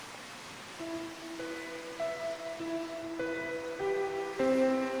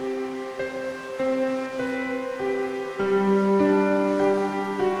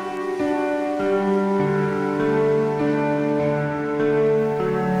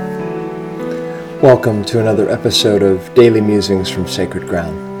Welcome to another episode of Daily Musings from Sacred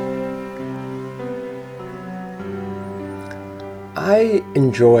Ground. I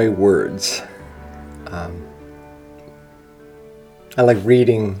enjoy words. I like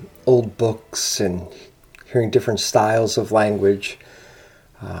reading old books and hearing different styles of language.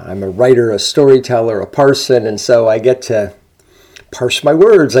 I'm a writer, a storyteller, a parson, and so I get to parse my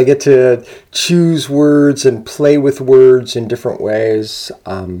words. I get to choose words and play with words in different ways.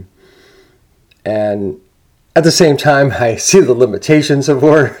 And at the same time, I see the limitations of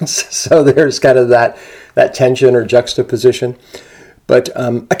words. So there's kind of that tension or juxtaposition. But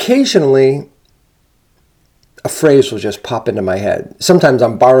occasionally, a phrase will just pop into my head. Sometimes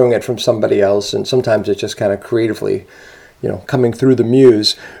I'm borrowing it from somebody else, and sometimes it's just kind of creatively, coming through the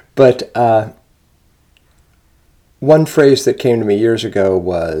muse. But one phrase that came to me years ago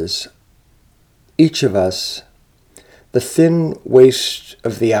was, each of us, the thin waist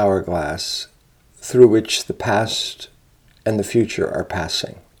of the hourglass, through which the past and the future are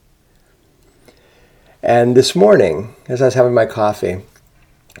passing. And this morning, as I was having my coffee,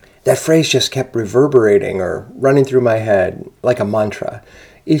 that phrase just kept reverberating or running through my head like a mantra.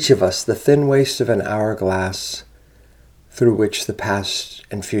 Each of us, the thin waist of an hourglass, through which the past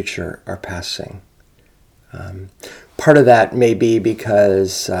and future are passing. Part of that may be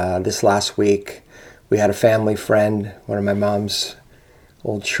because this last week we had a family friend, one of my mom's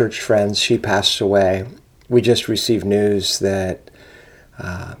old church friends. She passed away. We just received news that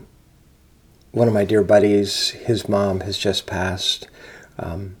one of my dear buddies, his mom, has just passed.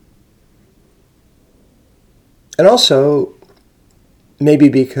 And also, maybe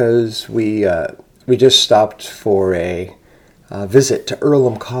because we just stopped for a visit to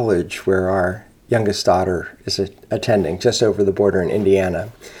Earlham College, where our youngest daughter is attending, just over the border in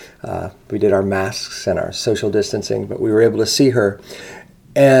Indiana. We did our masks and our social distancing, but we were able to see her.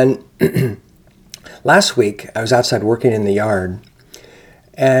 And last week, I was outside working in the yard,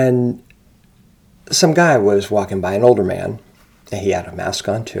 and some guy was walking by, an older man. He had a mask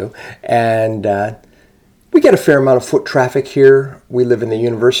on too. And we get a fair amount of foot traffic here. We live in the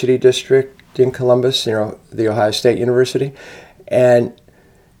University District in Columbus, the Ohio State University. And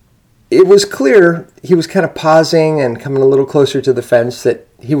it was clear he was kind of pausing and coming a little closer to the fence, that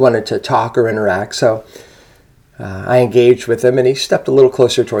he wanted to talk or interact. So I engaged with him, and he stepped a little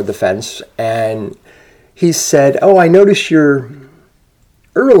closer toward the fence, and he said, "Oh, I noticed your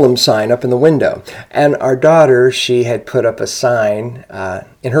Earlham sign up in the window." And our daughter, she had put up a sign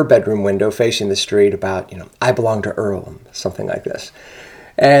in her bedroom window facing the street about, "I belong to Earlham," something like this.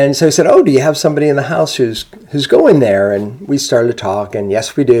 And so he said, "Oh, do you have somebody in the house who's going there?" And we started to talk, and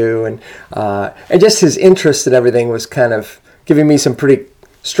yes, we do. And just his interest in everything was kind of giving me some pretty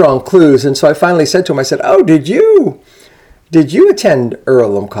strong clues. And so I finally said to him, I said, "Oh, did you attend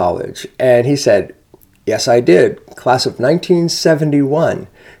Earlham College?" And he said, "Yes, I did. Class of 1971.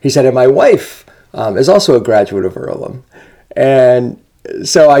 He said, "And my wife is also a graduate of Earlham." And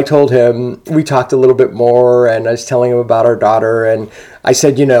so I told him, we talked a little bit more, and I was telling him about our daughter. And I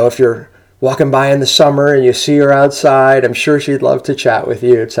said, if you're walking by in the summer and you see her outside, I'm sure she'd love to chat with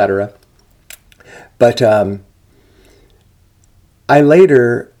you, etc. But I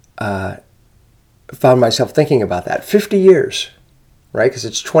later found myself thinking about that. 50 years, right? Because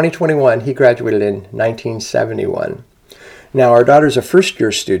it's 2021. He graduated in 1971. Now, our daughter's a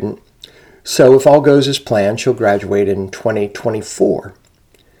first-year student, so if all goes as planned, she'll graduate in 2024.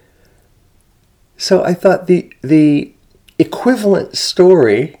 So I thought the equivalent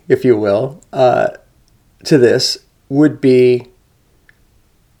story, if you will, to this would be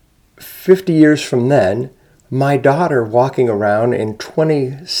 50 years from then, my daughter walking around in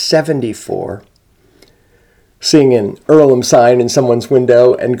 2074, seeing an Earlham sign in someone's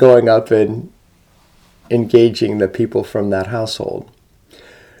window and going up and engaging the people from that household.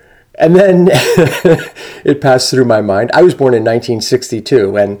 And then it passed through my mind. I was born in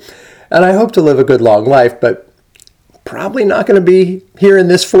 1962, and I hope to live a good long life, but probably not going to be here in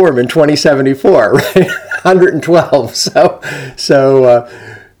this form in 2074, right? 112.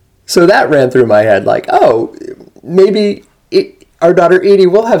 So that ran through my head, like, oh, maybe our daughter Edie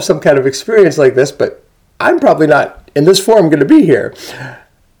will have some kind of experience like this, but I'm probably not in this form going to be here.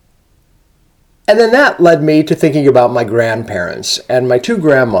 And then that led me to thinking about my grandparents and my two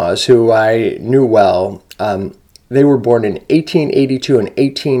grandmas, who I knew well. They were born in 1882 and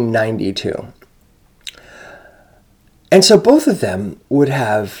 1892. And so both of them would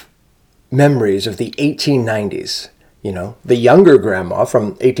have memories of the 1890s. The younger grandma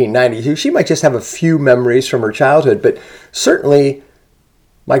from 1892, she might just have a few memories from her childhood, but certainly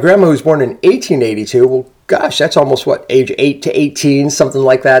my grandma, who was born in 1882, well, gosh, that's almost age 8 to 18, something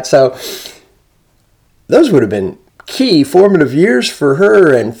like that. So those would have been key formative years for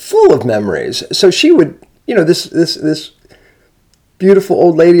her and full of memories. So she would, this beautiful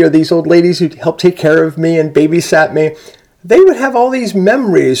old lady, or these old ladies who helped take care of me and babysat me, they would have all these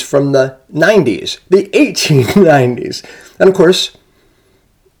memories from the 90s, the 1890s. And of course,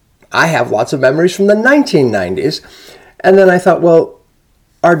 I have lots of memories from the 1990s. And then I thought, well,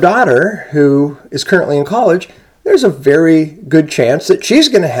 our daughter, who is currently in college, there's a very good chance that she's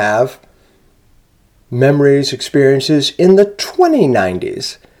going to have memories, experiences in the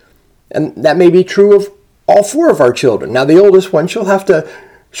 2090s. And that may be true of all four of our children. Now, the oldest one, she'll have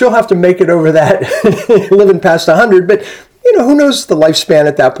to make it over that, living past 100, but who knows the lifespan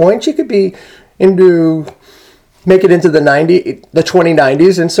at that point. She could be make it into the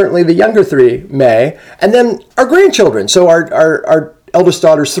 2090s, and certainly the younger three may. And then our grandchildren. So our eldest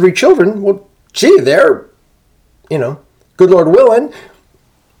daughter's three children, well, gee, they're, good Lord willing,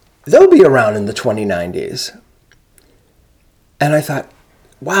 they'll be around in the 2090s. And I thought,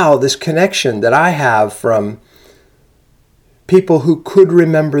 wow, this connection that I have from people who could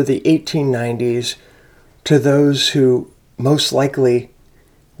remember the 1890s to those who most likely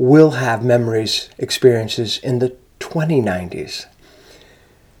will have memories, experiences in the 2090s.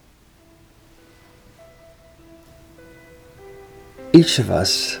 Each of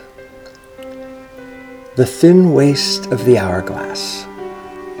us, the thin waist of the hourglass,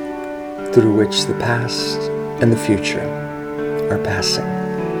 through which the past and the future are passing.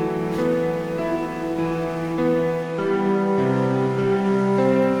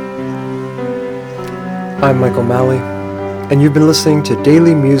 I'm Michael Malley, and you've been listening to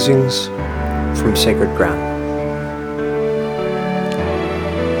Daily Musings from Sacred Ground.